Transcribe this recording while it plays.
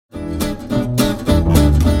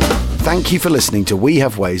Thank you for listening to We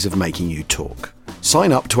Have Ways of Making You Talk.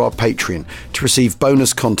 Sign up to our Patreon to receive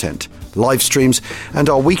bonus content, live streams, and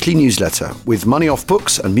our weekly newsletter with money off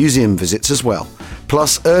books and museum visits as well,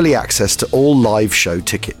 plus early access to all live show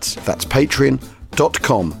tickets. That's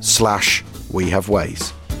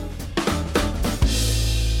patreon.com/wehaveways.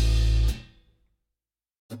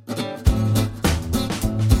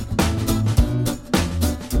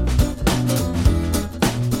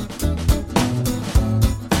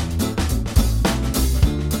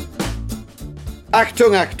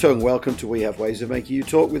 Achtung, Achtung. Welcome to We Have Ways of Making You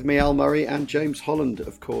Talk with me, Al Murray, and James Holland,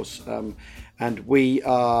 of course. And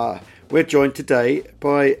we're joined today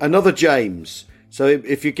by another James. So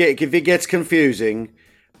if it gets confusing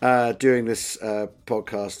during this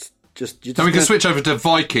podcast, so we can switch over to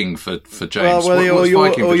Viking for James. Or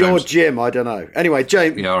your Jim, I don't know. Anyway,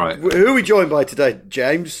 James, yeah, all right. Who are we joined by today,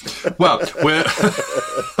 James? Well,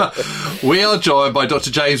 we are joined by Dr.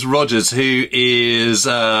 James Rogers, who is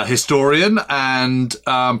a historian and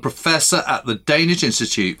professor at the Danish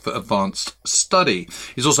Institute for Advanced Study.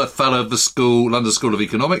 He's also a fellow of the London School of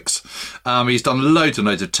Economics. He's done loads and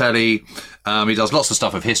loads of telly. He does lots of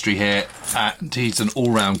stuff with history here, and he's an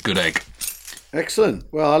all-round good egg. Excellent.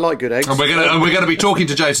 Well, I like good eggs. And we're going to be talking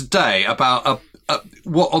to James today about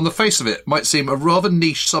what, on the face of it, might seem a rather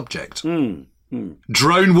niche subject: drone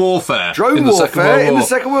warfare. Drone warfare in the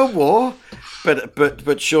Second World War.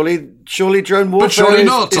 But surely drone warfare is from the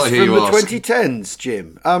 2010s,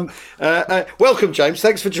 Jim. Welcome, James.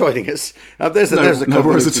 Thanks for joining us. There's a no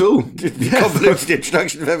worries at all. Convoluted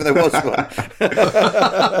introduction if ever there was one.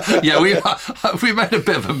 Yeah, we made a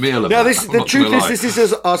bit of a meal of now, it. The truth is, this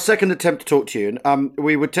is our second attempt to talk to you. And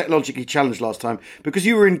we were technologically challenged last time because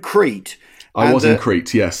you were in Crete. I was in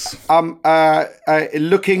Crete, yes.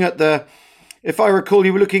 Looking at the... If I recall,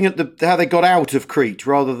 you were looking at how they got out of Crete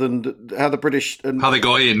rather than how the British and how they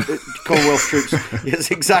got in. Commonwealth troops.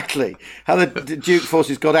 Yes, exactly. How the Duke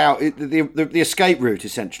forces got out. The escape route,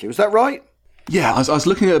 essentially. Was that right? Yeah, I was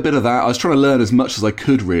looking at a bit of that. I was trying to learn as much as I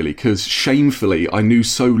could, really, because shamefully, I knew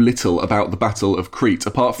so little about the Battle of Crete,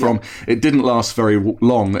 apart from it didn't last very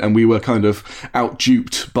long, and we were kind of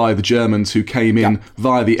out-duped by the Germans who came in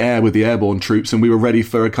via the air with the airborne troops, and we were ready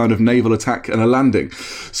for a kind of naval attack and a landing.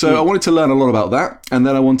 So I wanted to learn a lot about that, and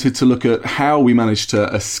then I wanted to look at how we managed to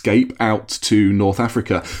escape out to North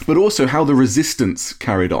Africa, but also how the resistance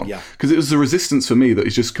carried on. Because it was the resistance for me that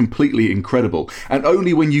is just completely incredible. And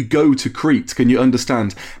only when you go to Crete can you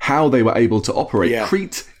understand how they were able to operate.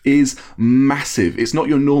 Crete is massive. It's not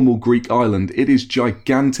your normal Greek island. It is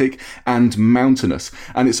gigantic and mountainous.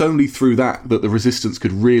 And it's only through that the resistance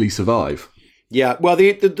could really survive. Yeah, well,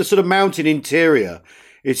 the sort of mountain interior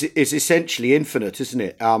is essentially infinite, isn't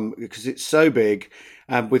it? Because it's so big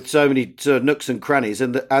and with so many sort of nooks and crannies.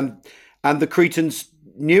 And the Cretans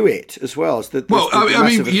knew it as well. Basically,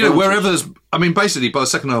 by the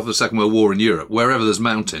second half of the Second World War in Europe, wherever there's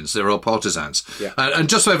mountains, there are partisans. Yeah. And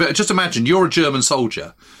just imagine you're a German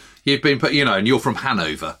soldier. You've been, and you're from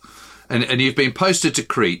Hanover, and you've been posted to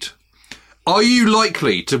Crete. Are you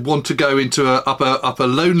likely to want to go into up a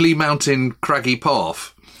lonely mountain, craggy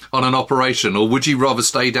path on an operation, or would you rather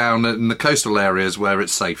stay down in the coastal areas where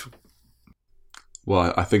it's safe?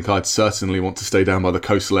 Well, I think I'd certainly want to stay down by the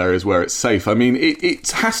coastal areas where it's safe. I mean,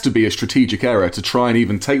 it has to be a strategic error to try and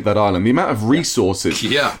even take that island. The amount of resources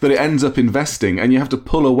that it ends up investing, and you have to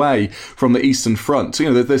pull away from the Eastern Front.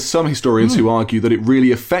 So, there's some historians who argue that it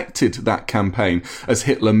really affected that campaign as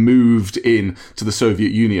Hitler moved in to the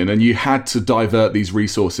Soviet Union, and you had to divert these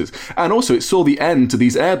resources. And also, it saw the end to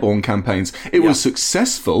these airborne campaigns. It was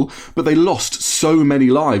successful, but they lost so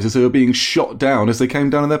many lives as they were being shot down as they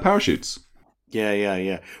came down in their parachutes.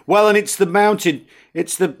 Yeah. Well, and it's the mounted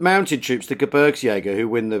troops, the Gebirgsjäger, who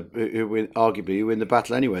win the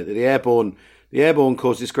battle anyway. The airborne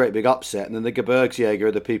cause this great big upset, and then the Gebirgsjäger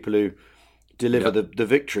are the people who deliver the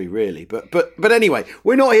victory, really. But anyway,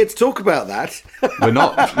 we're not here to talk about that. We're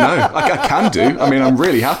not. No, I can do. I mean, I'm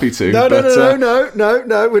really happy to. No. We're not.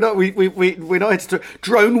 We're not here to talk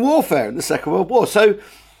drone warfare in the Second World War. So.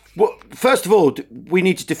 Well, first of all, we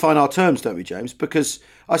need to define our terms, don't we, James? Because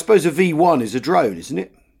I suppose a V1 is a drone, isn't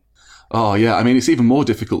it? Oh, yeah. I mean, it's even more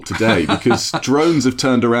difficult today because drones have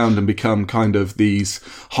turned around and become kind of these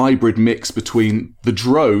hybrid mix between the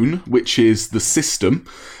drone, which is the system,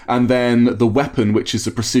 and then the weapon, which is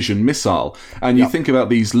a precision missile. And you think about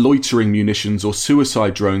these loitering munitions or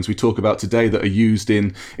suicide drones we talk about today that are used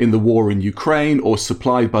in the war in Ukraine or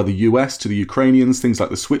supplied by the US to the Ukrainians, things like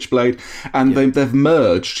the Switchblade. And they've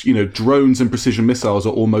merged, drones and precision missiles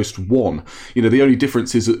are almost one. The only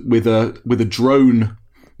difference is with a drone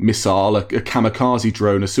missile, a kamikaze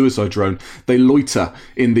drone, a suicide drone. They loiter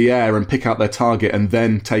in the air and pick out their target and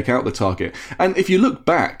then take out the target. And if you look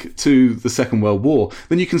back to the Second World War,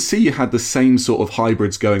 then you can see you had the same sort of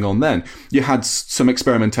hybrids going on then. You had some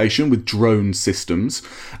experimentation with drone systems,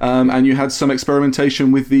 and you had some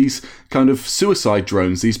experimentation with these kind of suicide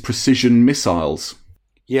drones, these precision missiles.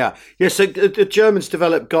 Yeah. So the Germans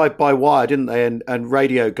developed guide-by-wire, didn't they? And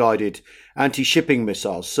radio-guided anti-shipping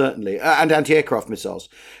missiles, certainly, and anti-aircraft missiles.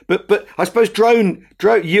 But I suppose drone,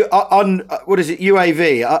 what is it?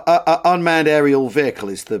 UAV, unmanned aerial vehicle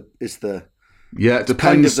is the. Yeah, it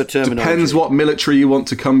depends. Depends what military you want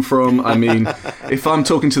to come from. I mean, if I'm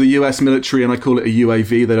talking to the US military and I call it a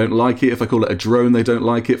UAV, they don't like it. If I call it a drone, they don't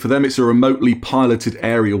like it. For them, it's a remotely piloted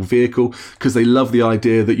aerial vehicle because they love the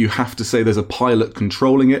idea that you have to say there's a pilot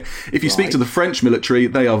controlling it. If you speak to the French military,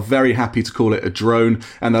 they are very happy to call it a drone,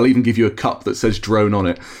 and they'll even give you a cup that says drone on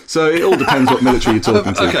it. So it all depends what military you're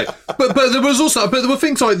talking to. Okay, but there were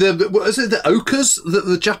things like the Okas that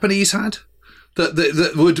the Japanese had.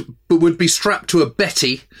 That would be strapped to a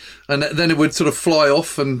Betty, and then it would sort of fly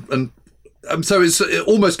off, and so it's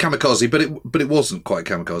almost kamikaze, but it wasn't quite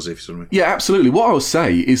kamikaze. If you see what I mean. Yeah, absolutely. What I will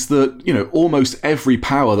say is that almost every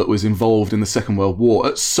power that was involved in the Second World War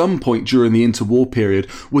at some point during the interwar period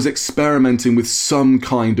was experimenting with some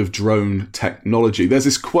kind of drone technology. There's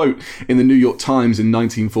this quote in the New York Times in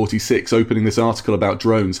 1946 opening this article about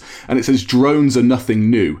drones, and it says drones are nothing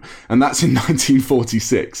new, and that's in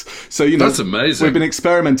 1946. So that's amazing. We've been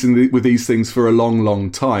experimenting with these things for a long, long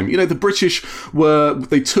time. The British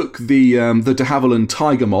they took the de Havilland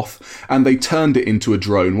Tiger Moth and they turned it into a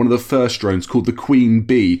drone, one of the first drones called the Queen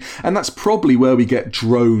Bee, and that's probably where we get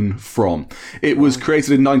drone from. It was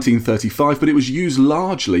created in 1935, but it was used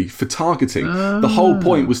largely for targeting. The whole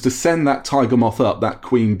point was to send that Tiger Moth up, that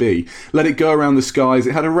Queen Bee, let it go around the skies.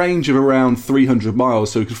 It had a range of around 300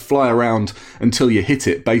 miles, so it could fly around until you hit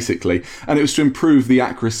it, basically, and it was to improve the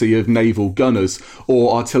accuracy of naval gunners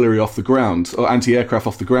or artillery off the ground, or anti-aircraft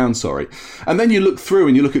off the ground, sorry. And then you look through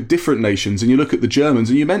and you look at different nations and you look at the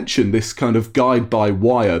Germans, and you mentioned this kind of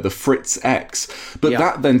guide-by-wire, the Fritz X, but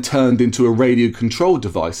that then turned into a radio-controlled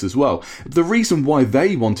device as well. The reason why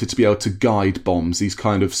they wanted to be able to guide bombs, these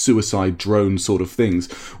kind of suicide drone sort of things,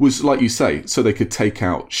 was, like you say, so they could take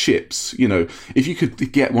out ships. If you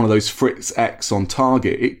could get one of those Fritz X on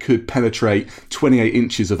target, it could penetrate 28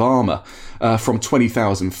 inches of armour from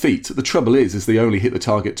 20,000 feet. The trouble is they only hit the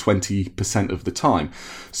target 20% of the time.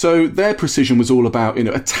 So their precision was all about,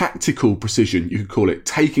 a tactical precision, you could call it,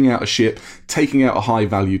 taking out a ship, taking out a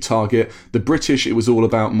high-value target. The British, it was all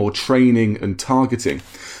about more training and targeting.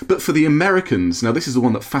 But for the Americans, now this is the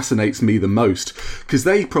one that fascinates me the most, because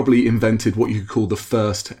they probably invented what you could call the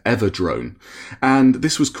first ever drone. And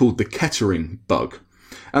this was called the Kettering bug.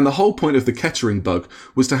 And the whole point of the Kettering bug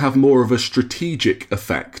was to have more of a strategic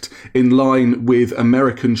effect in line with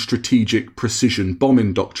American strategic precision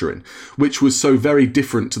bombing doctrine, which was so very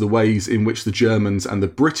different to the ways in which the Germans and the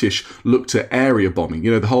British looked at area bombing.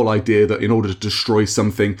 The whole idea that in order to destroy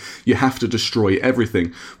something, you have to destroy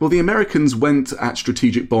everything. Well, the Americans went at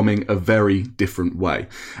strategic bombing a very different way.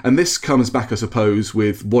 And this comes back, I suppose,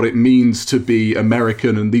 with what it means to be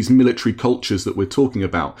American and these military cultures that we're talking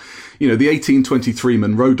about. The 1823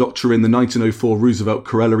 Monroe Doctrine, the 1904 Roosevelt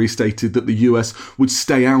Corollary stated that the US would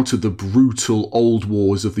stay out of the brutal old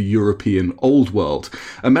wars of the European Old World.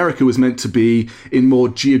 America was meant to be in more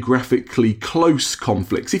geographically close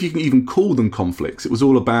conflicts, if you can even call them conflicts. It was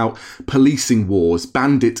all about policing wars,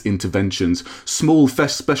 bandit interventions, small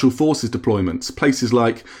special forces deployments, places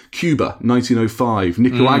like Cuba, 1905,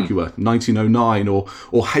 Nicaragua, 1909, or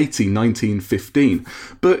Haiti, 1915.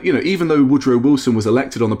 But, even though Woodrow Wilson was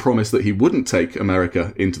elected on the promise that he wouldn't take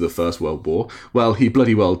America into the First World War, well, he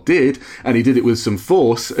bloody well did, and he did it with some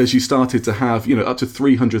force, as you started to have, up to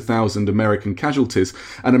 300,000 American casualties,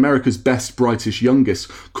 and America's best, brightest, youngest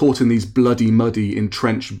caught in these bloody, muddy,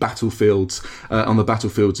 entrenched battlefields on the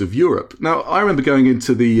battlefields of Europe. Now, I remember going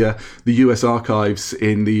into the US archives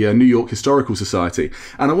in the New York Historical Society,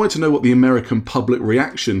 and I wanted to know what the American public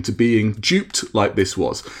reaction to being duped like this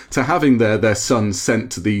was, to having their sons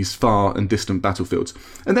sent to these far and distant battlefields.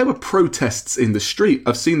 And there were protests in the street.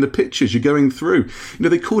 I've seen the pictures you're going through.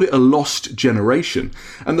 They called it a lost generation.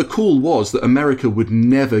 And the call was that America would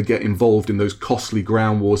never get involved in those costly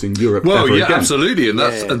ground wars in Europe ever again. Absolutely. And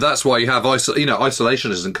that's why you have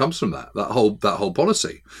isolationism comes from that whole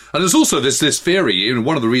policy. And there's also this theory,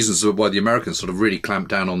 one of the reasons why the Americans sort of really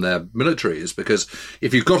clamped down on their military is because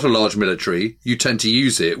if you've got a large military, you tend to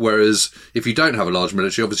use it, whereas if you don't have a large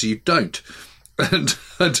military, obviously you don't. And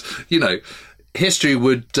history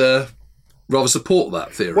would rather support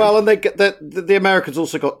that theory. Well, and the Americans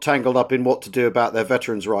also got tangled up in what to do about their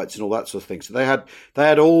veterans' rights and all that sort of thing. So they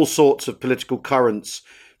had all sorts of political currents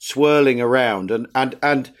swirling around, and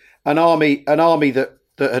an army that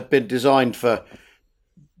had been designed for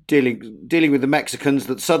dealing with the Mexicans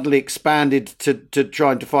that suddenly expanded to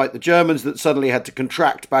trying to fight the Germans, that suddenly had to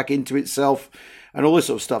contract back into itself, and all this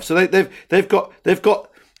sort of stuff. So they've got.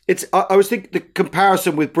 It's. I always think the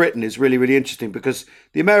comparison with Britain is really, really interesting, because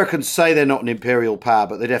the Americans say they're not an imperial power,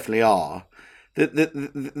 but they definitely are.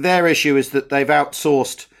 Their issue is that they've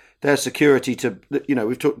outsourced their security to.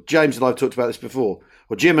 James and I have talked about this before,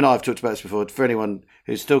 or Jim and I have talked about this before. For anyone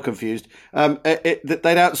who's still confused, that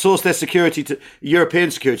they'd outsourced their security to European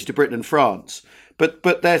security to Britain and France. But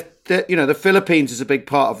the Philippines is a big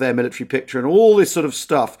part of their military picture and all this sort of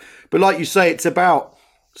stuff. But like you say, it's about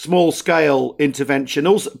small-scale intervention,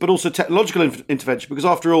 but also technological intervention, because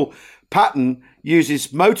after all, Patton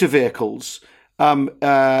uses motor vehicles in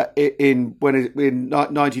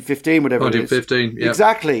 1915, whatever 1915, it is. Yeah.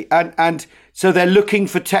 Exactly. And so they're looking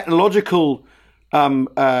for technological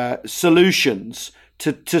solutions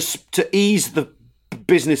to ease the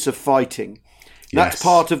business of fighting. That's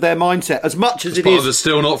part of their mindset, as much as it is part of the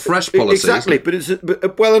still not fresh policy. Exactly, but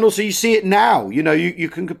and also you see it now. You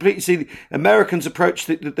can completely see the Americans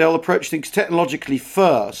they'll approach things technologically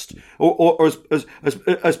first, or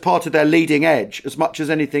as part of their leading edge, as much as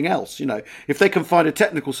anything else. If they can find a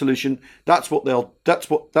technical solution, that's what they'll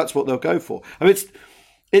go for. I mean,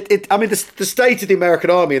 the state of the American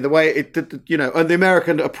army and the way and the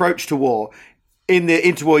American approach to war in the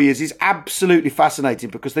interwar years is absolutely fascinating,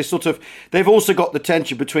 because they've also got the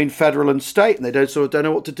tension between federal and state, and they don't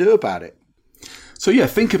know what to do about it. So yeah,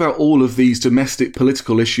 think about all of these domestic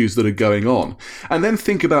political issues that are going on, and then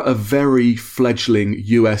think about a very fledgling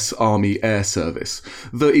US Army Air Service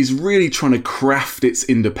that is really trying to craft its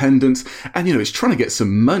independence, and it's trying to get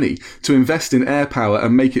some money to invest in air power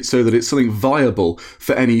and make it so that it's something viable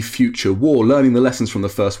for any future war, learning the lessons from the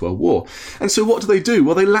First World War. And so what do?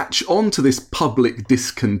 Well, they latch on to this public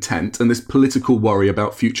discontent and this political worry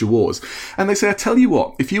about future wars, and they say, I tell you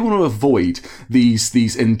what, if you want to avoid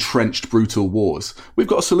these entrenched brutal wars, we've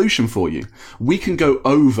got a solution for you. We can go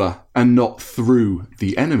over and not through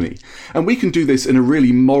the enemy. And we can do this in a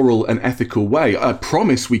really moral and ethical way. I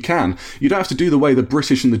promise we can. You don't have to do the way the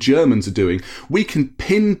British and the Germans are doing. We can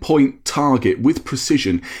pinpoint, target with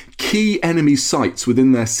precision key enemy sites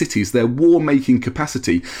within their cities, their war-making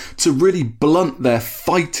capacity, to really blunt their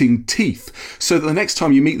fighting teeth, so that the next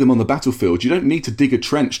time you meet them on the battlefield, you don't need to dig a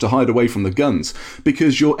trench to hide away from the guns,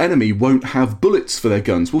 because your enemy won't have bullets for their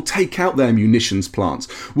guns. We'll take out their munitions plants.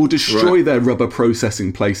 We'll destroy their rubber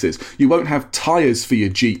processing places. You won't have tyres for your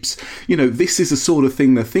Jeeps. This is the sort of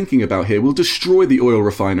thing they're thinking about here. We'll destroy the oil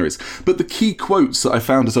refineries. But the key quotes that I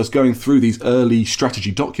found as I was going through these early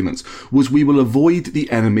strategy documents was, we will avoid the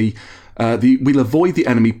enemy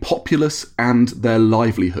populace and their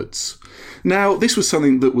livelihoods. Now, this was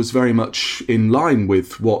something that was very much in line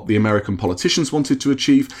with what the American politicians wanted to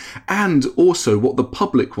achieve, and also what the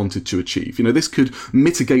public wanted to achieve. This could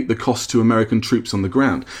mitigate the cost to American troops on the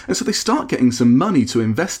ground. And so they start getting some money to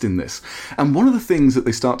invest in this. And one of the things that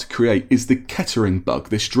they start to create is the Kettering bug,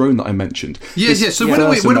 this drone that I mentioned. Yes. So when are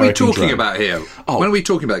we talking about here? When are we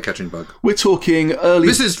talking about Kettering bug? We're talking early...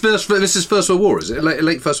 This is First World War, is it?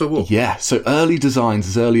 Late First World War? Yeah, so early designs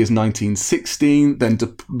as early as 1916, then,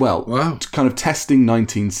 kind of testing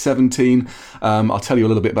 1917. I'll tell you a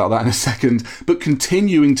little bit about that in a second. But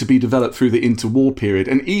continuing to be developed through the interwar period,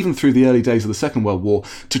 and even through the early days of the Second World War,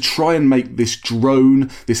 to try and make this drone,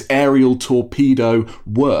 this aerial torpedo,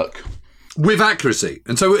 work with accuracy.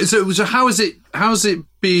 And so how is it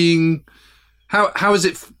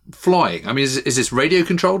flying? I mean, is this radio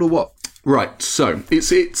controlled or what? Right. So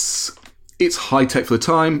it's high-tech for the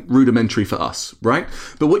time, rudimentary for us, right?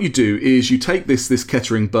 But what you do is you take this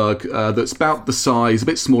Kettering bug that's about the size, a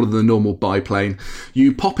bit smaller than a normal biplane,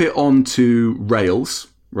 you pop it onto rails,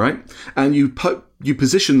 right? And you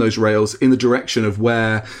position those rails in the direction of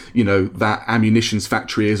where, that ammunitions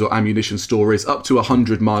factory is or ammunition store is, up to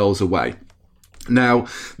 100 miles away. Now,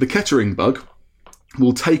 the Kettering bug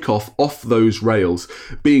will take off those rails,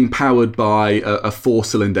 being powered by a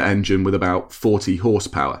 4-cylinder engine with about 40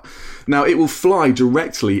 horsepower. Now, it will fly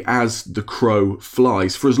directly as the crow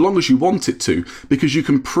flies for as long as you want it to, because you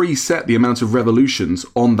can preset the amount of revolutions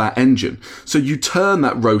on that engine. So you turn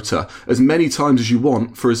that rotor as many times as you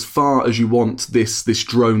want for as far as you want this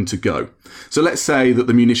drone to go. So let's say that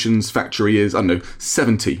the munitions factory is,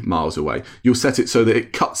 70 miles away. You'll set it so that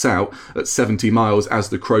it cuts out at 70 miles as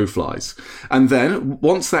the crow flies. And then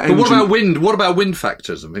once that engine... But what about wind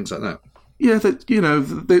factors and things like that? Yeah,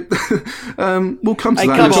 we'll come to Hey,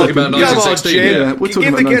 that. come We're on, talking about 1916. Jim. Yeah, we're talking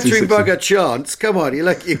Give about the Kettering 1916. bug a chance. Come on,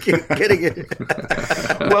 you're getting it.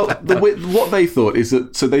 Well, what they thought is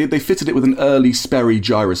that, so they fitted it with an early Sperry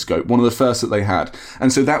gyroscope, one of the first that they had,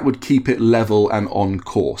 and so that would keep it level and on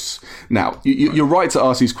course. Now, you're right to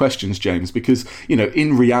ask these questions, James, because,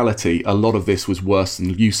 in reality, a lot of this was worse than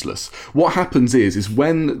useless. What happens is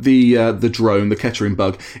when the drone, the Kettering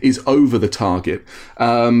bug, is over the target,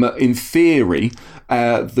 in theory,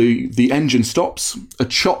 the engine stops, a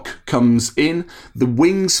chock comes in, the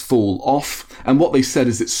wings fall off, and what they said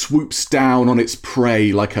is it swoops down on its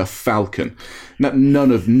prey like a falcon. Now,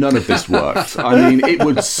 none of this worked. I mean, it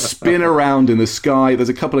would spin around in the sky. There's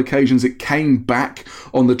a couple of occasions it came back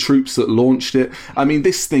on the troops that launched it. I mean,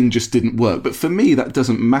 this thing just didn't work. But for me, that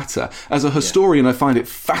doesn't matter. As a historian, I find it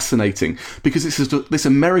fascinating because it's this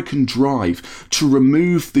American drive to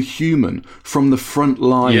remove the human from the front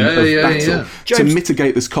line of battle to James,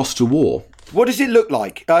 mitigate this cost to war. What does it look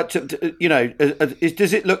like? Does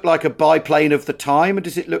it look like a biplane of the time, or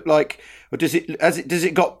does it look like, or does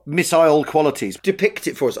it got missile qualities? Depict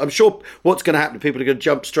it for us. I'm sure what's going to happen, people are going to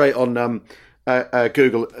jump straight on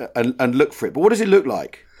Google and look for it. But what does it look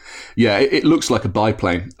like? Yeah, it looks like a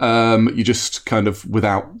biplane. You just kind of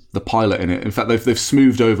without the pilot in it. In fact, they've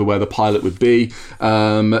smoothed over where the pilot would be.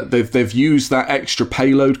 They've used that extra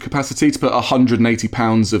payload capacity to put 180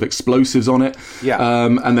 pounds of explosives on it. Yeah.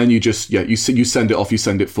 And then you send it off, you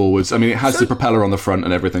send it forwards. I mean, it has the propeller on the front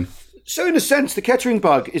and everything. So in a sense, the Kettering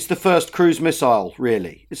bug is the first cruise missile,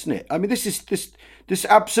 really, isn't it? I mean, this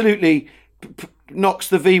absolutely knocks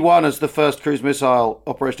the V1 as the first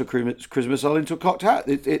operational cruise missile into a cocked hat.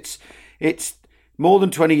 It's more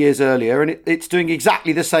than 20 years earlier, and it's doing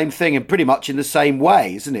exactly the same thing and pretty much in the same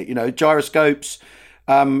way, isn't it? Gyroscopes,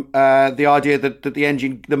 the idea that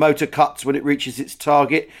the motor cuts when it reaches its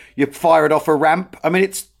target, you fire it off a ramp. I mean,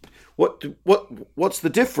 it's what's the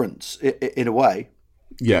difference in a way?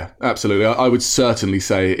 Yeah, absolutely. I would certainly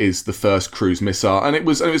say it is the first cruise missile, and it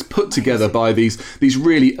was put together by these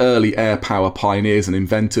really early air power pioneers and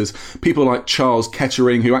inventors, people like Charles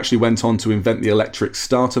Kettering, who actually went on to invent the electric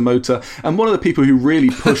starter motor, and one of the people who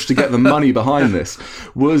really pushed to get the money behind this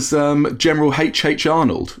was General H.H.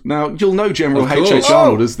 Arnold. Now, you'll know General H.H.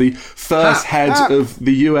 Arnold as the first head of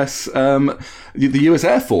the US the US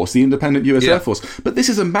Air Force, the independent US Air Force. But this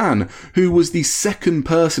is a man who was the second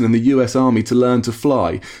person in the US Army to learn to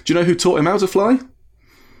fly. Do you know who taught him how to fly?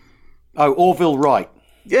 Oh, Orville Wright.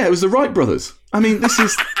 Yeah, it was the Wright brothers. I mean, this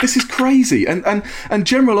is crazy. And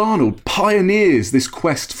General Arnold pioneers this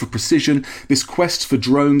quest for precision, this quest for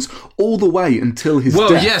drones, all the way until his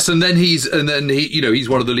death. Well, yes, and then he's one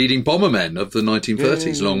of the leading bombermen of the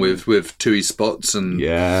 1930s, along with Tui Spots and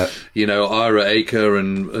Ira Aker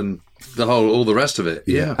and all the rest of it.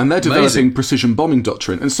 Yeah. And they're developing precision bombing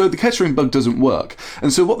doctrine. And so the Kettering bug doesn't work.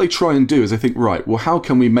 And so what they try and do is they think, right, well, how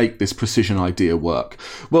can we make this precision idea work?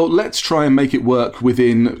 Well, let's try and make it work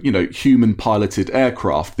within, human piloted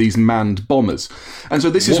aircraft, these manned bombers. And so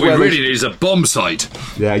this is where we really need is a bomb sight.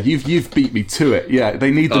 Yeah, you've beat me to it. Yeah,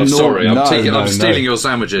 they need the I'm sorry, I'm stealing your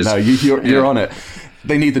sandwiches. No, you're on it.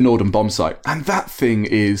 They need the Norden bomb site. And that thing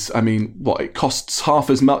is, it costs half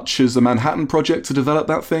as much as the Manhattan Project to develop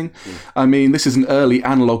that thing. I mean, this is an early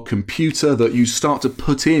analog computer that you start to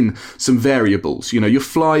put in some variables. You're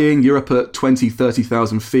flying, you're up at 20,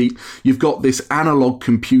 30,000 feet. You've got this analog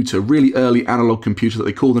computer, really early analog computer that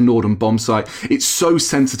they call the Norden bomb site. It's so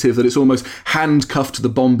sensitive that it's almost handcuffed to the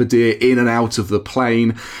bombardier in and out of the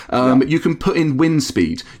plane. You can put in wind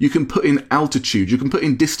speed. You can put in altitude. You can put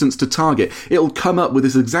in distance to target. It'll come up with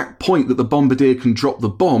this exact point that the bombardier can drop the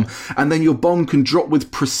bomb, and then your bomb can drop with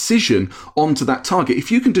precision onto that target. If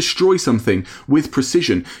you can destroy something with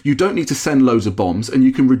precision, you don't need to send loads of bombs, and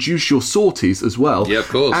you can reduce your sorties as well. Yeah, of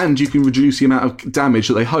course. And you can reduce the amount of damage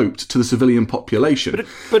that they hoped to the civilian population.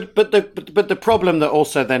 But the problem that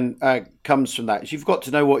also then comes from that is you've got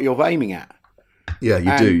to know what you're aiming at. Yeah,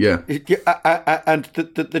 you do. Yeah, and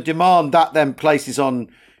the demand that then places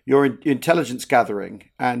on your intelligence gathering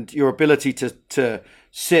and your ability to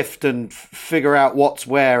sift and figure out what's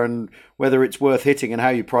where and whether it's worth hitting and how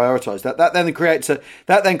you prioritize that then creates a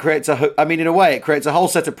I mean, in a way it creates a whole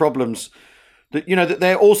set of problems that that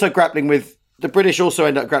they're also grappling with. The British also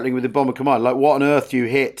end up grappling with in Bomber Command, like what on earth do you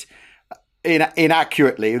hit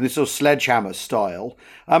inaccurately in this sort of sledgehammer style.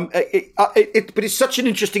 But it's such an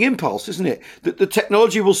interesting impulse, isn't it, that the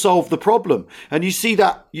technology will solve the problem, and you see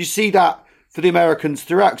that for the Americans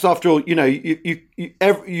throughout, because after all,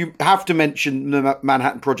 you have to mention the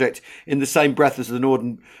Manhattan Project in the same breath as the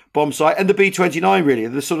Norden bomb site and the B-29. Really,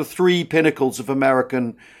 the sort of three pinnacles of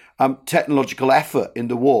American technological effort in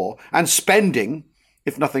the war and spending,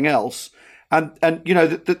 if nothing else. And you know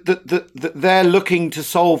that they're looking to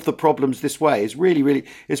solve the problems this way is really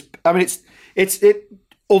is. I mean, it's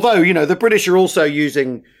although you know the British are also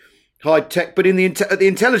using high tech, but at the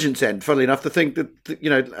intelligence end, funnily enough, the thing that you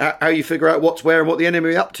know how you figure out what's where and what the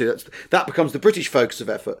enemy are up to, that becomes the British focus of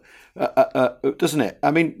effort, doesn't it?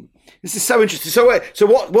 I mean, this is so interesting. So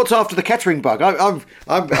what's after the Kettering bug? I'm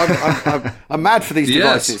mad for these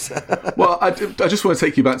devices. Well, I just want to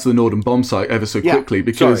take you back to the Norden bomb site ever so quickly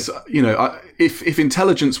because you know if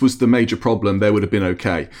intelligence was the major problem, there would have been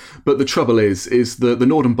okay. But the trouble is the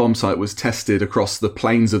Norden bomb site was tested across the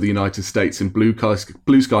plains of the United States in blue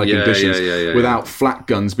sky conditions without flak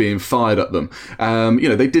guns being fired at them. You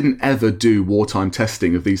know, they didn't ever do wartime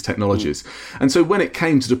testing of these technologies, and so when it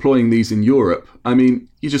came to deploying these in Europe, I mean,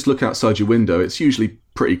 you just look outside your window, it's usually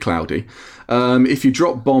pretty cloudy. If you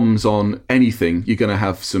drop bombs on anything, you're going to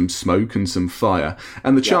have some smoke and some fire.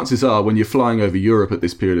 And the chances are, when you're flying over Europe at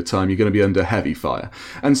this period of time, you're going to be under heavy fire.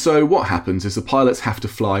 And so what happens is the pilots have to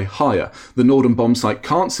fly higher. The Norden bomb site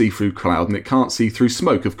can't see through cloud and it can't see through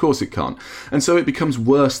smoke. Of course it can't. And so it becomes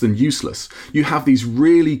worse than useless. You have these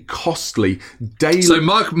really costly daily... So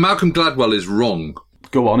Malcolm Gladwell is wrong.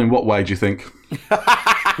 Go on, in what way do you think?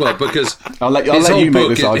 Well, because I'll let you make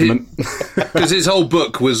this argument. Because his whole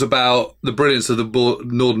book was about the brilliance of the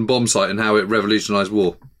Norden bomb site and how it revolutionised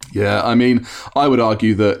war. Yeah, I mean, I would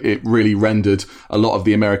argue that it really rendered a lot of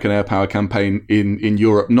the American air power campaign in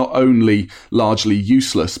Europe not only largely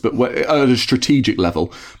useless, but at a strategic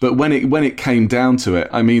level. But when it came down to it,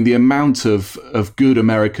 I mean, the amount of good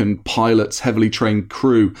American pilots, heavily trained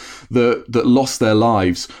crew that lost their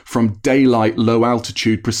lives from daylight, low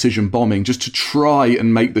altitude precision bombing just to try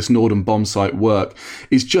and make this Norden bomb site work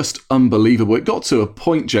is just unbelievable. It got to a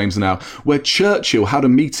point, James, now where Churchill had a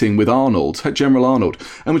meeting with General Arnold,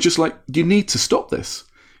 and was just like, you need to stop this.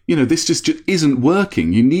 You know, this just isn't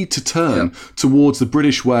working. You need to turn towards the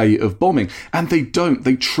British way of bombing. And they don't.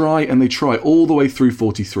 They try and they try all the way through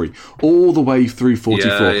 43, all the way through 44,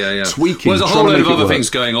 tweaking. Well, there's a whole load of other things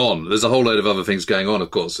going on. There's a whole load of other things going on,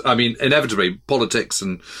 of course. I mean, inevitably, politics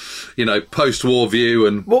and, you know, post-war view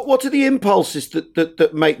and... What are the impulses that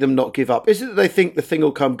make them not give up? Is it that they think the thing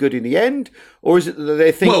will come good in the end? Or is it that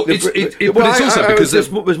they think... Well, it's also because...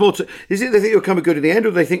 There's more to... Is it they think it'll come good in the end, or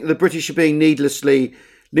do they think the British are being needlessly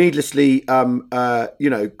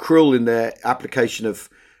cruel in their application of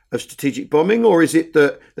strategic bombing, or is it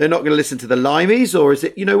that they're not going to listen to the limeys, or is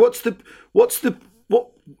it, you know, what?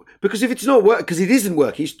 Because if it's not work, because it isn't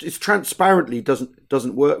working, it's transparently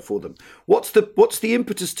doesn't work for them. What's the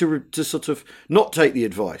impetus to sort of not take the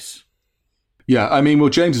advice? Yeah, I mean, well,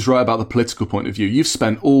 James is right about the political point of view. You've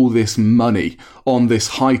spent all this money on this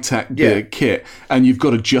high-tech kit, and you've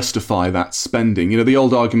got to justify that spending. You know, the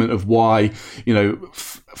old argument of why, you know,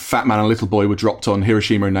 Fat Man and Little Boy were dropped on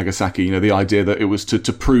Hiroshima and Nagasaki. You know, the idea that it was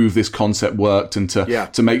to prove this concept worked and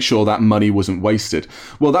to make sure that money wasn't wasted.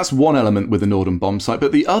 Well, that's one element with the Norden bomb site.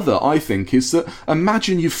 But the other, I think, is that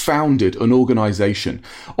imagine you've founded an organisation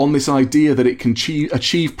on this idea that it can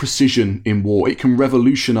achieve precision in war. It can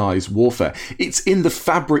revolutionise warfare. It's in the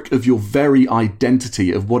fabric of your very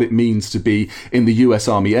identity of what it means to be in the US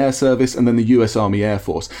Army Air Service and then the US Army Air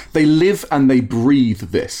Force. They live and they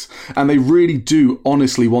breathe this. And they really do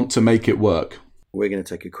honestly want to make it work. We're going to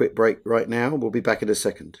take a quick break right now. We'll be back in a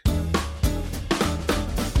second.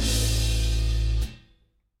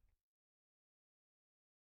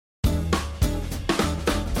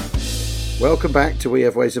 Welcome back to We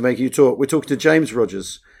Have Ways of Making You Talk. We're talking to James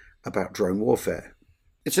Rogers about drone warfare.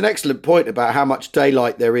 It's an excellent point about how much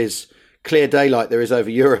daylight there is, clear daylight there is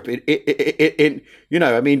over Europe. You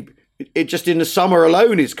know, I mean, it just in the summer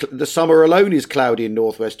alone is cloudy in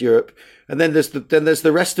northwest Europe, and then there's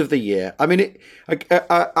the rest of the year. I mean, I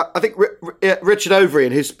think Richard Overy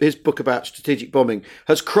in his book about strategic bombing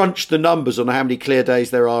has crunched the numbers on how many clear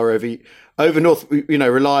days there are over north, you know,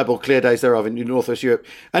 reliable clear days there are in northwest Europe,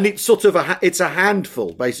 and it's sort of it's a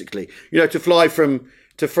handful basically. You know, to fly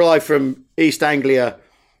from East Anglia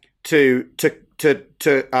to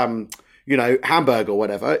you know, Hamburg or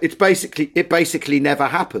whatever, it basically never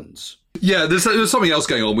happens. Yeah, there's something else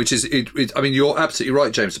going on, which is, I mean, you're absolutely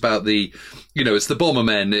right, James, about the, you know, it's the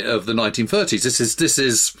Bombermen of the 1930s. This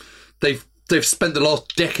is they've spent the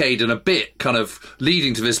last decade and a bit kind of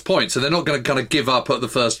leading to this point, so they're not going to kind of give up at the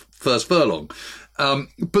first furlong.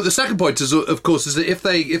 But the second point is, of course, is that if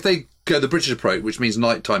they go the British approach, which means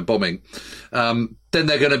nighttime bombing, then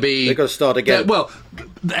they're going to be... They've got to start again.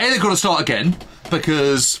 They've got to start again,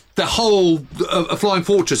 because the whole Flying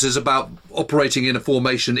Fortress is about operating in a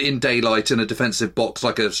formation in daylight in a defensive box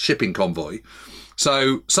like a shipping convoy.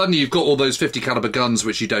 So suddenly you've got all those 50 caliber guns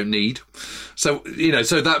which you don't need. So,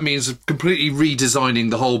 so that means completely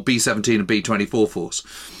redesigning the whole B-17 and B-24 force.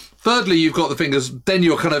 Thirdly, you've got the thing as then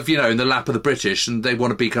you're kind of, in the lap of the British and they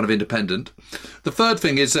want to be kind of independent. The third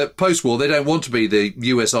thing is that post-war, they don't want to be the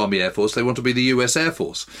US Army Air Force. They want to be the US Air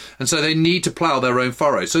Force. And so they need to plough their own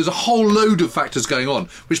furrows. So there's a whole load of factors going on,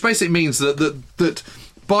 which basically means that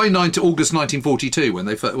by August 1942, when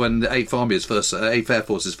the 8th Air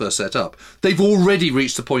Force is first set up, they've already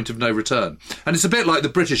reached the point of no return. And it's a bit like the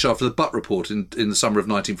British after the Butt Report in the summer of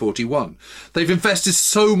 1941. They've invested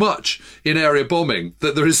so much in area bombing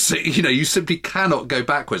that there is, you simply cannot go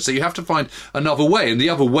backwards. So you have to find another way. And the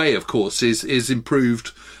other way, of course, is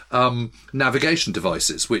improved navigation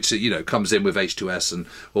devices, which comes in with H2S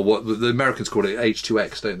or what the Americans call it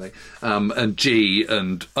H2X, don't they? And G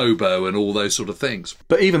and oboe and all those sort of things.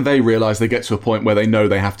 But even they realise they get to a point where they know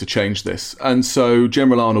they have to change this, and so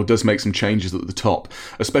General Arnold does make some changes at the top,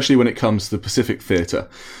 especially when it comes to the Pacific Theatre.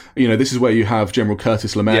 This is where you have General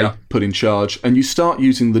Curtis LeMay put in charge, and you start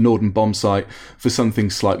using the Norden bomb site for something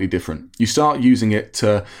slightly different. You start using it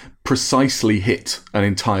to precisely hit an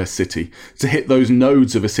entire city, to hit those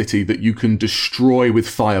nodes of a city that you can destroy with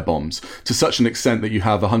firebombs to such an extent that you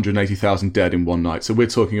have 180,000 dead in one night. So we're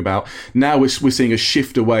talking about now we're seeing a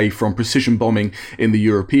shift away from precision bombing in the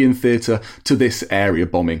European theatre to this area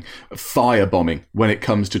bombing, fire bombing when it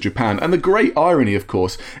comes to Japan. And the great irony, of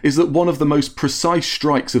course, is that one of the most precise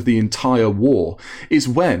strikes of the entire war is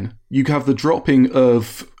when you have the dropping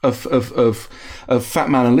of Fat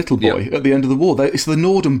Man and Little Boy at the end of the war. It's the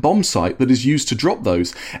Norden bomb site that is used to drop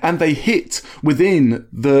those, and they hit within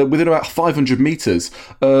about 500 meters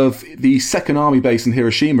of the Second Army base in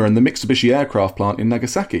Hiroshima and the Mitsubishi aircraft plant in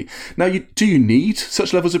Nagasaki. Now, do you need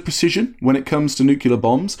such levels of precision when it comes to nuclear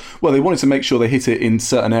bombs? Well, they wanted to make sure they hit it in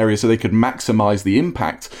certain areas so they could maximise the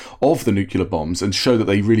impact of the nuclear bombs and show that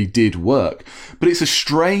they really did work. But it's a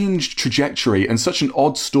strange trajectory and such an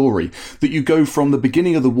odd story that you go from the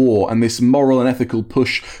beginning of the war and this moral and ethical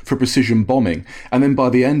push for precision bombing, and then by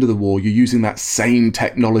the end of the war you're using that same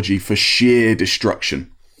technology for sheer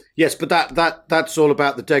destruction. Yes, but that's all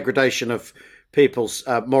about the degradation of people's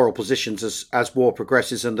moral positions as war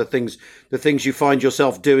progresses, and the things you find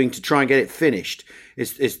yourself doing to try and get it finished.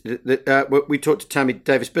 We talked to Tammy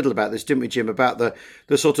Davis Biddle about this, didn't we, Jim? About the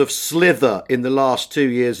sort of slither in the last 2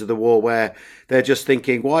 years of the war where they're just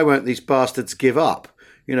thinking, why won't these bastards give up?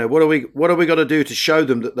 What are we going to do to show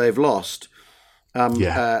them that they've lost?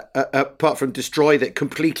 Apart from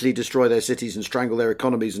completely destroy their cities and strangle their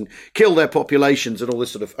economies and kill their populations and all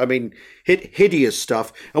this sort of, hideous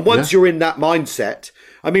stuff. And once you're in that mindset,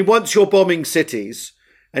 once you're bombing cities,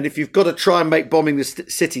 and if you've got to try and make bombing the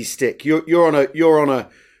city stick, you're on a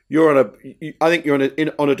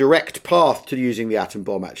direct path to using the atom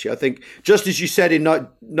bomb. Actually, I think just as you said in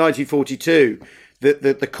 1942, that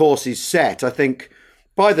the course is set. I think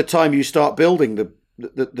by the time you start building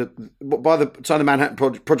by the time the Manhattan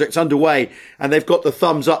Project's underway and they've got the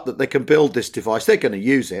thumbs up that they can build this device, they're going to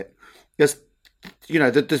use it. Because,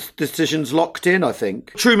 the decision's locked in, I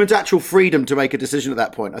think. Truman's actual freedom to make a decision at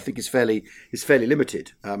that point, I think, is fairly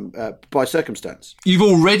limited by circumstance. You've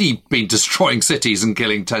already been destroying cities and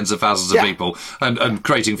killing tens of thousands of people and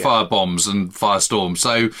creating fire bombs and firestorms.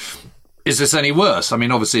 So is this any worse?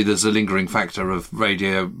 Obviously there's a lingering factor of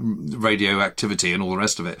radioactivity and all the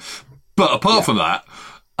rest of it. But apart from that...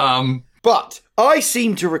 But I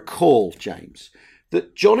seem to recall, James,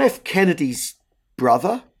 that John F. Kennedy's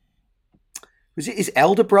brother, was it his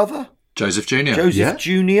elder brother? Joseph Jr.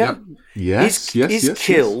 Jr. is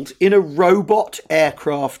killed in a robot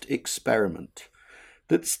aircraft experiment.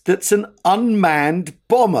 That's an unmanned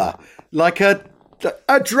bomber, like a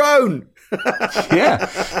drone.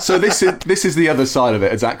 So this is the other side of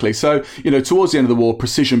it, exactly. So, towards the end of the war,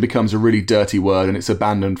 precision becomes a really dirty word and it's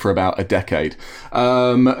abandoned for about a decade.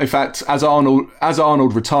 In fact, as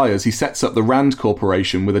Arnold retires, he sets up the RAND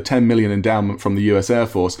Corporation with a $10 million endowment from the US Air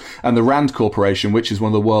Force, and the RAND Corporation, which is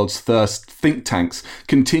one of the world's first think tanks,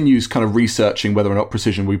 continues kind of researching whether or not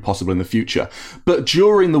precision will be possible in the future. But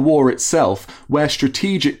during the war itself, where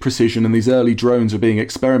strategic precision and these early drones are being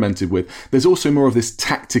experimented with, there's also more of this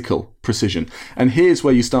tactical precision. And here's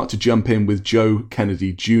where you start to jump in with Joe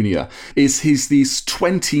Kennedy Jr. He's this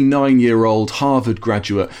 29-year-old Harvard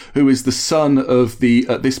graduate who is the son of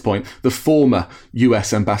at this point, the former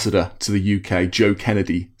US ambassador to the UK, Joe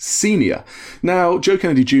Kennedy Sr. Now, Joe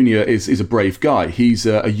Kennedy Jr. is a brave guy. He's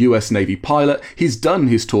a US Navy pilot. He's done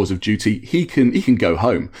his tours of duty. He can go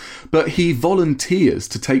home. But he volunteers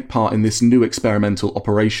to take part in this new experimental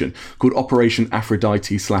operation called Operation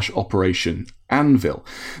Aphrodite / Operation Anvil.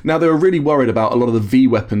 Now, they were really worried about a lot of the V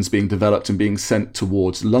weapons being developed and being sent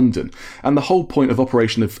towards London. And the whole point of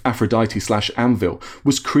Operation Aphrodite/Anvil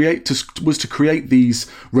was to create these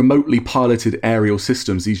remotely piloted aerial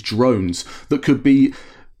systems, these drones that could be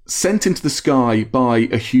sent into the sky by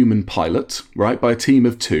a human pilot, right, by a team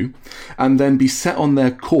of 2, and then be set on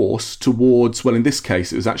their course towards, well, in this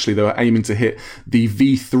case, it was actually they were aiming to hit the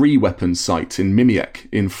V3 weapons site in Mimiec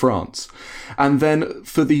in France. And then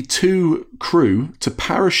for the 2 crew to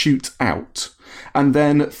parachute out, and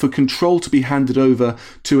then for control to be handed over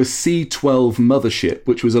to a C-12 mothership,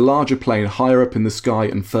 which was a larger plane higher up in the sky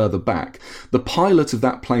and further back. The pilot of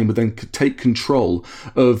that plane would then take control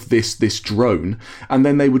of this drone, and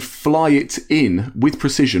then they would fly it in with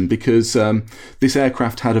precision, because this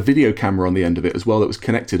aircraft had a video camera on the end of it as well that was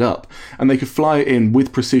connected up, and they could fly it in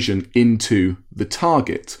with precision into the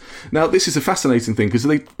target. Now, this is a fascinating thing, because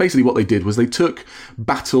basically what they did was they took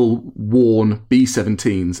battle-worn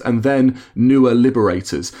B-17s and then newer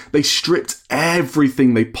Liberators. They stripped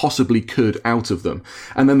everything they possibly could out of them,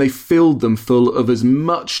 and then they filled them full of as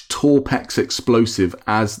much Torpex explosive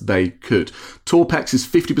as they could. Torpex is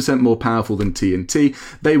 50% more powerful than TNT.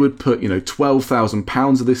 They would put, 12,000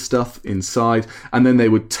 pounds of this stuff inside, and then they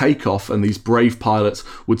would take off, and these brave pilots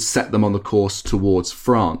would set them on the course towards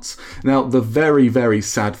France. Now, the very, very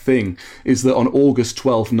sad thing is that on August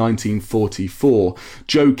 12, 1944,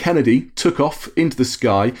 Joe Kennedy took off into the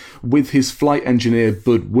sky with his flight engineer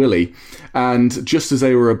Bud Willey, and just as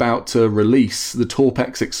they were about to release, the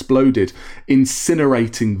Torpex exploded,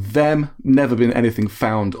 incinerating them. Never been anything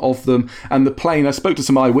found of them. And the plane, I spoke to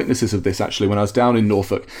some eyewitnesses of this actually when I was down in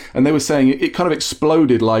Norfolk, and they were saying it kind of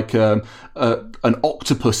exploded like an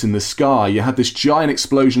octopus in the sky. You had this giant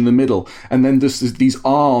explosion in the middle, and then there's these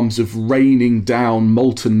arms of raining down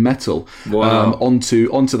molten metal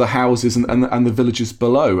onto the houses and the villages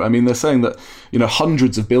below. I mean, they're saying that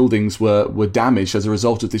hundreds of buildings were damaged as a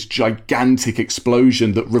result of this gigantic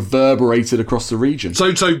explosion that reverberated across the region.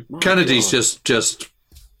 So Kennedy's just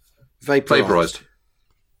vaporized.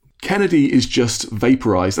 Kennedy is just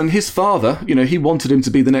vaporized, and his father, he wanted him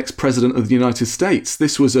to be the next president of the United States.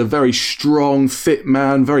 This was a very strong, fit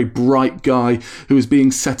man, very bright guy who was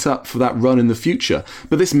being set up for that run in the future.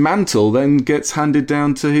 But this mantle then gets handed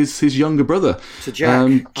down to his younger brother. To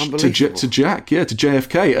Jack. To Jack, to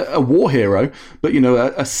JFK, a war hero, but,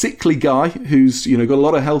 a sickly guy who's, got a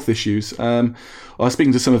lot of health issues. I was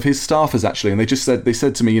speaking to some of his staffers actually, and they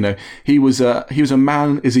said to me, he was a young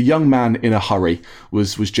man in a hurry,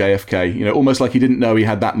 was JFK, almost like he didn't know he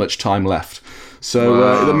had that much time left.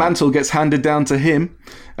 So the mantle gets handed down to him,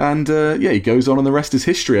 and he goes on, and the rest is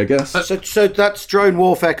history, I guess. So that's drone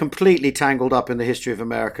warfare completely tangled up in the history of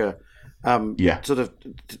America. Sort of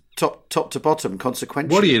top to bottom,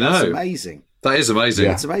 consequentially. What do you know? That's amazing. That is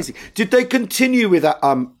amazing. It's amazing. Did they continue with that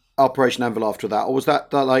Operation Anvil after that, or was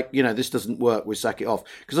that like this doesn't work, we sack it off?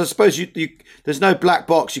 Because I suppose you there's no black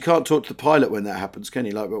box. You can't talk to the pilot when that happens, can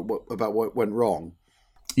you? Like about what went wrong.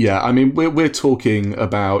 Yeah, I mean we're talking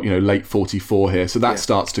about late 44 here, so that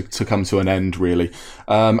starts to come to an end really.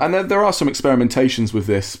 And then there are some experimentations with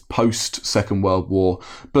this post Second World War,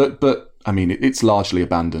 but I mean it's largely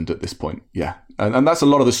abandoned at this point. Yeah. And that's a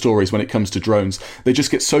lot of the stories when it comes to drones. They just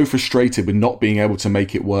get so frustrated with not being able to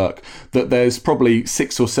make it work that there's probably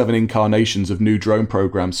 6 or 7 incarnations of new drone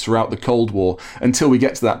programs throughout the Cold War until we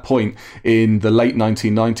get to that point in the late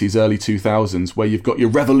 1990s, early 2000s, where you've got your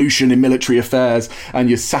revolution in military affairs and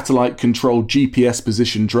your satellite-controlled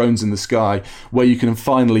GPS-positioned drones in the sky, where you can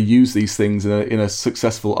finally use these things in a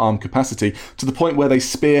successful armed capacity to the point where they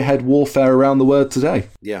spearhead warfare around the world today.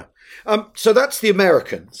 Yeah. So that's the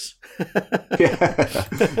Americans.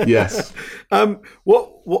 Yes.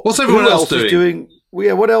 What's everyone else doing?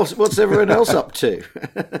 What else? What's everyone else up to?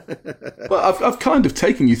 Well, I've kind of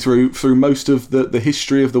taken you through most of the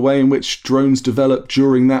history of the way in which drones developed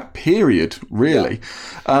during that period. Really,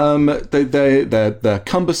 they're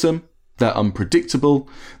cumbersome. They're unpredictable.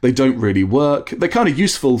 They don't really work. They're kind of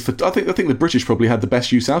useful for. I think the British probably had the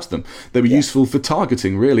best use out of them. They were useful for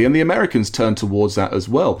targeting, really, and the Americans turned towards that as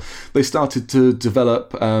well. They started to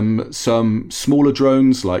develop some smaller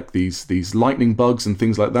drones like these lightning bugs and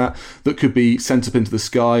things like that could be sent up into the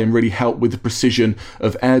sky and really help with the precision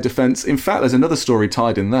of air defense. In fact, there's another story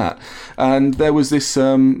tied in that, and there was this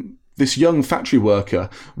young factory worker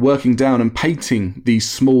working down and painting these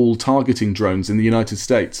small targeting drones in the United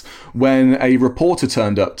States when a reporter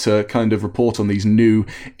turned up to kind of report on these new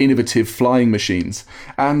innovative flying machines.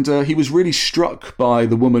 And he was really struck by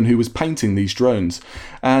the woman who was painting these drones.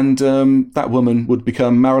 And that woman would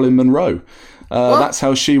become Marilyn Monroe. That's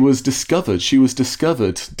how she was discovered. She was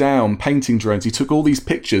discovered down painting drones. He took all these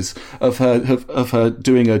pictures of her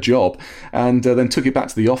doing her job, and then took it back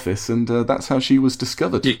to the office, and that's how she was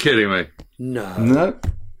discovered. You're kidding me? No.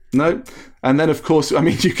 And then, of course, I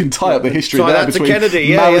mean, you can tie up the history Tie there that to between Kennedy.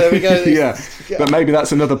 Yeah, there we go. yeah, but maybe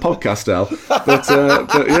that's another podcast, Al.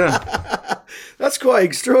 But yeah, that's quite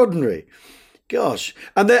extraordinary. Gosh,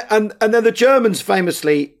 and then the Germans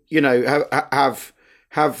famously,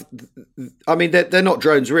 have. I mean, they're not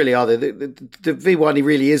drones, really, are they? The V1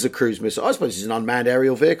 really is a cruise missile. I suppose it's an unmanned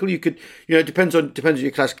aerial vehicle. You could, it depends on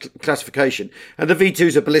your classification. And the V2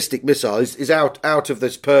 is a ballistic missile. Is out of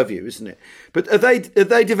this purview, isn't it? But are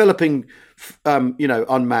they developing,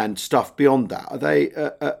 unmanned stuff beyond that? Are they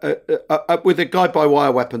with the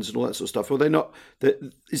guide-by-wire weapons and all that sort of stuff? Are they not?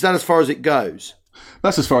 Is that as far as it goes?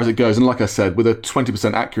 That's as far as it goes, and like I said, with a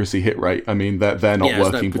 20% accuracy hit rate, I mean, they're not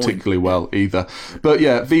working particularly well either. But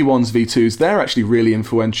yeah, V1s, V2s, they're actually really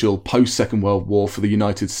influential post-Second World War for the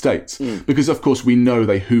United States, because of course we know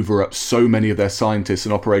they hoover up so many of their scientists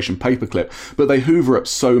in Operation Paperclip, but they hoover up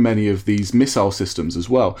so many of these missile systems as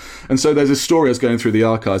well. And so there's a story I was going through the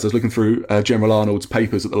archives, I was looking through General Arnold's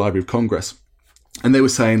papers at the Library of Congress. And they were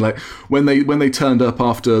saying, like, when they turned up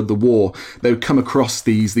after the war, they would come across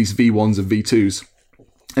these V1s and V2s,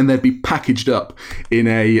 and they'd be packaged up in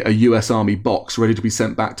a US Army box ready to be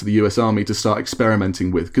sent back to the US Army to start experimenting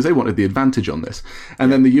with, because they wanted the advantage on this.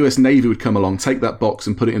 And then the US Navy would come along, take that box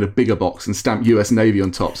and put it in a bigger box and stamp US Navy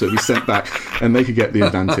on top, so it'd be sent back and they could get the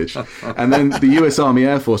advantage. And then the US Army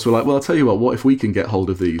Air Force were like, well, I'll tell you what if we can get hold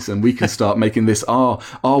of these and we can start making this our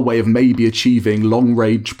way of maybe achieving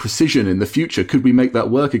long-range precision in the future? Could we make that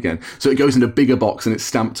work again? So it goes in a bigger box and it's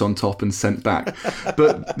stamped on top and sent back.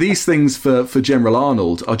 But these things for General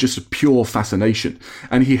Arnold are just a pure fascination,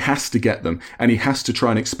 and he has to get them, and he has to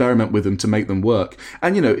try and experiment with them to make them work.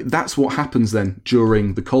 And that's what happens then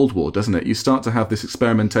during the Cold War, doesn't it? You start to have this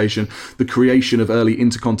experimentation, the creation of early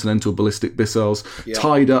intercontinental ballistic missiles,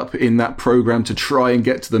 tied up in that program to try and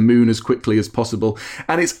get to the moon as quickly as possible.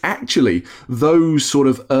 And it's actually those sort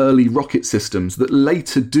of early rocket systems that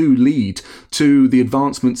later do lead to the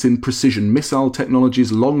advancements in precision missile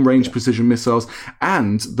technologies, long-range precision missiles,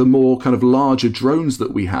 and the more kind of larger drones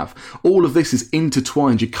that we have. All of this is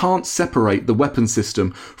intertwined. You can't separate the weapon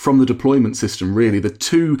system from the deployment system, really. The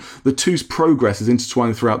two's progress is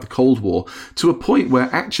intertwined throughout the Cold War, to a point where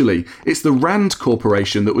actually it's the RAND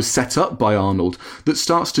Corporation that was set up by Arnold that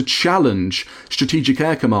starts to challenge Strategic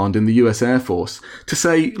Air Command in the US Air Force to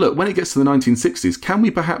say, look, when it gets to the 1960s, can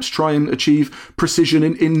we perhaps try and achieve precision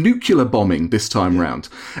in nuclear bombing this time round?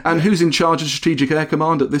 And who's in charge of Strategic Air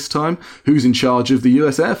Command at this time? Who's in charge of the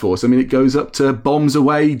US Air Force? I mean, it goes up to bombs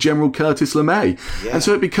away General Curtis LeMay. And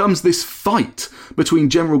so it becomes this fight between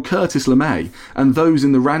General Curtis LeMay and those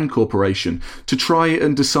in the RAND Corporation to try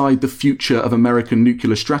and decide the future of American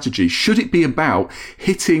nuclear strategy. Should it be about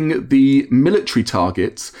hitting the military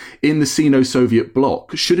targets in the Sino-Soviet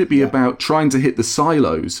bloc? Should it be about trying to hit the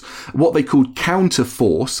silos, what they called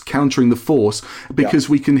countering the force, because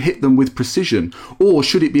we can hit them with precision? Or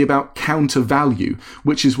should it be about counter-value,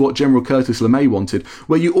 which is what General Curtis LeMay wanted,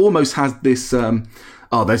 where you almost had this...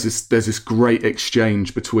 there's this great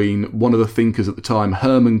exchange between one of the thinkers at the time,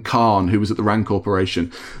 Herman Kahn, who was at the RAND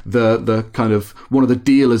Corporation, the kind of one of the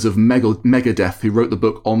dealers of Megadeth, who wrote the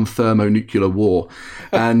book On Thermonuclear War.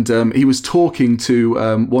 And he was talking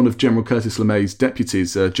to one of General Curtis LeMay's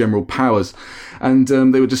deputies, General Powers, and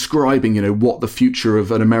they were describing, what the future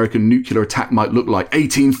of an American nuclear attack might look like.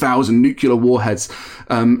 18,000 nuclear warheads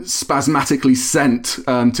spasmodically sent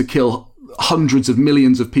to kill hundreds of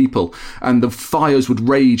millions of people, and the fires would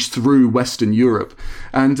rage through Western Europe.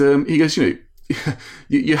 And he goes,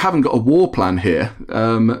 you haven't got a war plan here.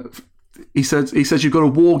 He says you've got a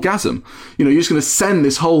wargasm. You're just going to send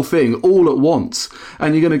this whole thing all at once,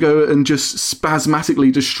 and you're going to go and just spasmodically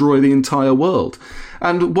destroy the entire world.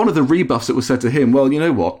 And one of the rebuffs that was said to him, well, you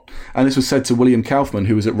know what? And this was said to William Kaufman,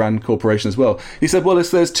 who was at RAND Corporation as well. He said, well, if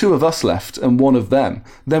there's two of us left and one of them,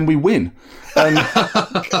 then we win.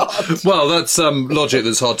 Well, that's logic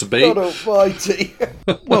that's hard to beat. God almighty.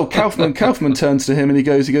 Well, Kaufman turns to him and he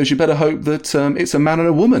goes, you better hope that it's a man and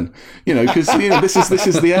a woman, because this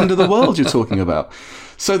is the end of the world you're talking about.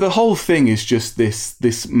 So the whole thing is just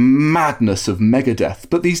this madness of megadeath.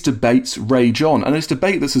 But these debates rage on, and it's a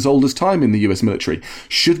debate that's as old as time in the US military.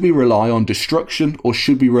 Should we rely on destruction or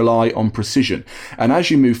should we rely on precision? And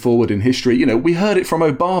as you move forward in history, we heard it from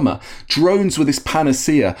Obama. Drones were this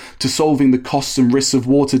panacea to solving the costs and risks of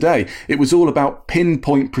war today. It was all about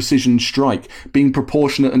pinpoint precision strike, being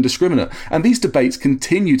proportionate and discriminate. And these debates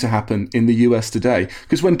continue to happen in the US today,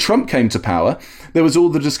 because when Trump came to power, there was all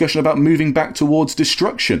the discussion about moving back towards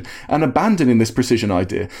destruction and abandoning this precision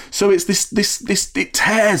idea. So it's this it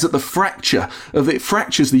tears at the fracture of it,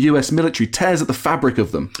 fractures the US military, tears at the fabric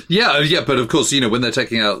of them. Yeah, but of course, when they're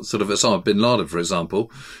taking out sort of Osama bin Laden, for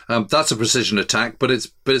example, that's a precision attack, but it's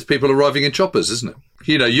people arriving in choppers, isn't it?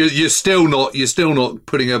 You're still not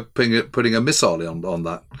putting a missile on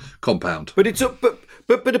that compound. But it's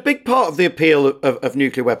But a big part of the appeal of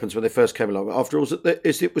nuclear weapons when they first came along, after all,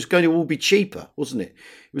 is it was going to all be cheaper, wasn't it?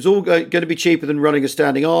 It was all going to be cheaper than running a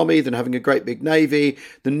standing army, than having a great big navy,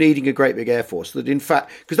 than needing a great big air force. That in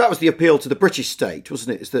fact, because that was the appeal to the British state,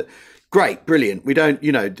 wasn't it? Is that great, brilliant? We don't,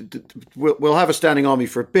 we'll have a standing army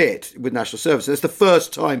for a bit with national service. It's the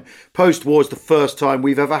first time post-war is the first time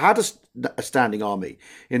we've ever had a standing army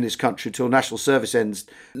in this country until national service ends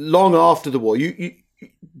long after the war.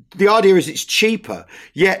 The idea is it's cheaper,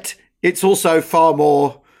 yet it's also far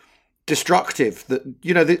more destructive.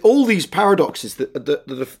 That all these paradoxes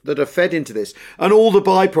that are fed into this, and all the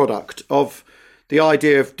byproduct of the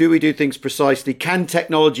idea of do we do things precisely? Can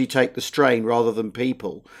technology take the strain rather than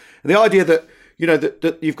people? And the idea that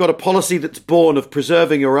that you've got a policy that's born of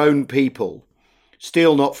preserving your own people,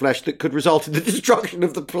 steel not flesh, that could result in the destruction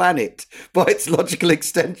of the planet by its logical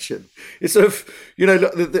extension. It's sort of,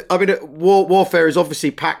 warfare is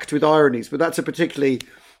obviously packed with ironies, but that's a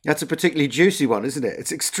particularly juicy one, isn't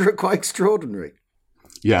it? It's quite extraordinary.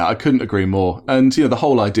 Yeah, I couldn't agree more. And, the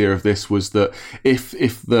whole idea of this was that if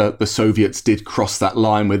the Soviets did cross that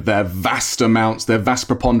line with their vast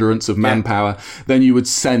preponderance of manpower, then you would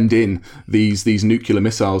send in these nuclear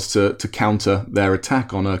missiles to counter their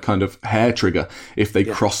attack on a kind of hair trigger if they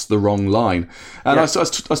crossed the wrong line. And I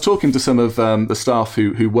was talking to some of the staff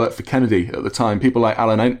who worked for Kennedy at the time, people like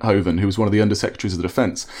Alan Enthoven, who was one of the undersecretaries of the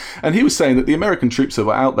defense. And he was saying that the American troops that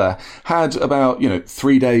were out there had about,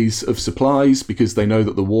 3 days of supplies because they know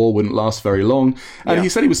that the war wouldn't last very long. And he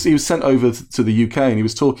said he was sent over to the UK and he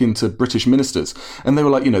was talking to British ministers and they were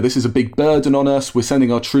like, this is a big burden on us. We're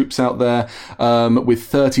sending our troops out there with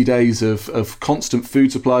 30 days of constant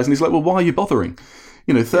food supplies. And he's like, well, why are you bothering?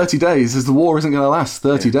 30 days, as the war isn't going to last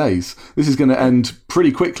 30 days. This is going to end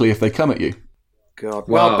pretty quickly if they come at you. God.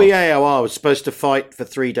 Well, BAOR was supposed to fight for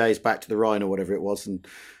 3 days back to the Rhine or whatever it was, and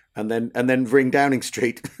then ring Downing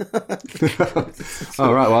Street.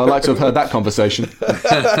 All right. Well, I'd like to have heard that conversation.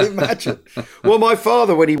 Imagine. Well, my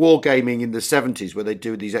father, when he wargaming in the 70s, where they'd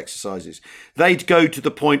do these exercises, they'd go to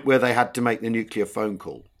the point where they had to make the nuclear phone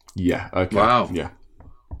call. Yeah. Okay. Wow. Yeah.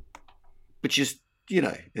 Which is, you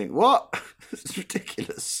think, what? It's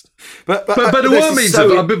ridiculous. But there were means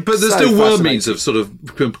but there still were means of sort of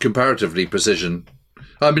comparatively precision.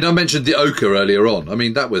 I mean, I mentioned the Oka earlier on. I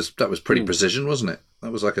mean, that was pretty precision, wasn't it?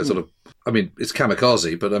 That was like a sort of, I mean, it's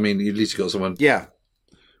kamikaze, but I mean, at least you got someone. Yeah.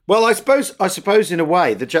 Well, I suppose in a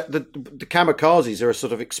way, the kamikazes are a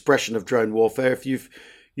sort of expression of drone warfare. If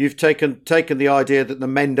you've taken the idea that the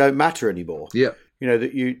men don't matter anymore. Yeah. They're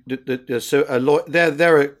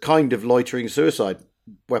a kind of loitering suicide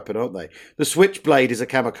weapon, aren't they? The Switchblade is a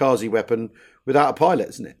kamikaze weapon without a pilot,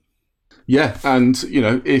 isn't it? Yeah, and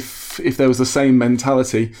if there was the same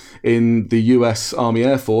mentality in the US Army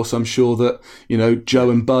Air Force, I'm sure that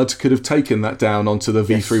Joe and Bud could have taken that down onto the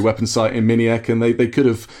V3 weapon site in Miniec, and they could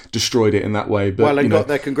have destroyed it in that way. But got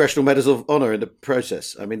their Congressional Medals of Honor in the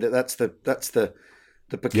process. I mean, that's the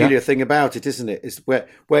peculiar thing about it, isn't it? Is where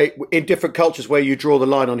in different cultures where you draw the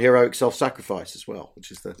line on heroic self-sacrifice as well,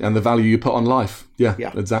 which is and the value you put on life. Yeah.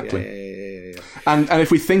 Exactly. Yeah. And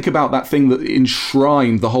if we think about that thing that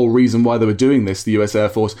enshrined the whole reason why they were doing this, the US Air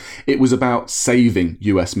Force, it was about saving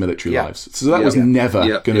US military lives. So that was never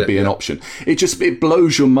going to be an option. It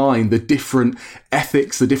blows your mind, the different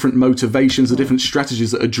ethics, the different motivations, the different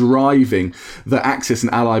strategies that are driving the Axis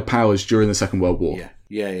and Allied powers during the Second World War.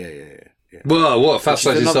 Yeah. Well, what a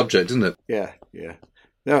fascinating subject, isn't it? Yeah.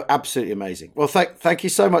 No, absolutely amazing. Well, thank you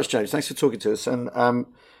so much, James. Thanks for talking to us, and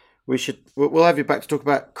we'll have you back to talk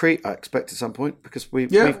about Crete, I expect, at some point, because we've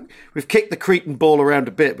kicked the Cretan ball around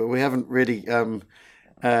a bit, but we haven't really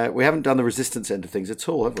We haven't done the resistance end of things at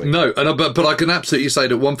all, have we? No, but I can absolutely say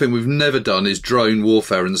that one thing we've never done is drone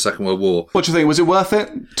warfare in the Second World War. What do you think? Was it worth it?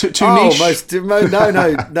 Too niche? No,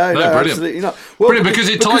 absolutely not. Well, brilliant, because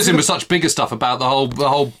it ties in with such bigger stuff about the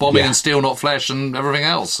whole bombing and steel, not flesh, and everything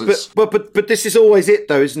else. But this is always it,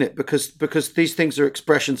 though, isn't it? Because these things are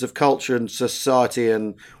expressions of culture and society,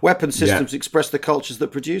 and weapon systems express the cultures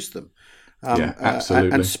that produce them.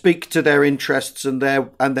 Absolutely, and speak to their interests and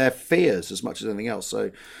their fears as much as anything else. So,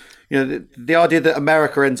 the idea that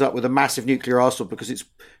America ends up with a massive nuclear arsenal because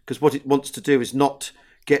what it wants to do is not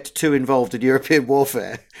get too involved in European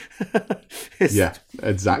warfare.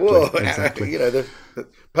 Exactly. Whoa, exactly.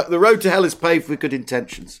 The road to hell is paved with good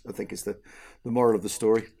intentions, I think is the moral of the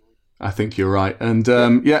story. I think you're right. And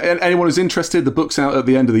anyone who's interested, the book's out at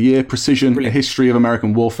the end of the year, Precision, A History of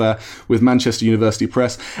American Warfare with Manchester University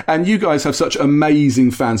Press. And you guys have such amazing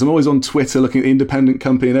fans. I'm always on Twitter looking at the Independent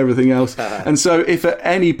Company and everything else. And so if at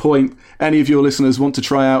any point any of your listeners want to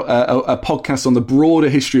try out a podcast on the broader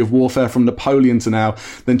history of warfare from Napoleon to now,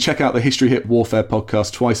 then check out the History Hit Warfare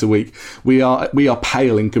podcast twice a week. We are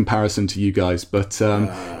pale in comparison to you guys, but check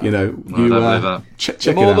it out.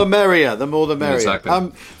 The more the merrier. The more the merrier.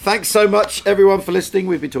 Exactly. Thanks so much, everyone, for listening.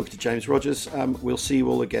 We've been talking to James Rogers. We'll see you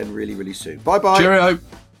all again really, really soon. Bye-bye. Cheerio.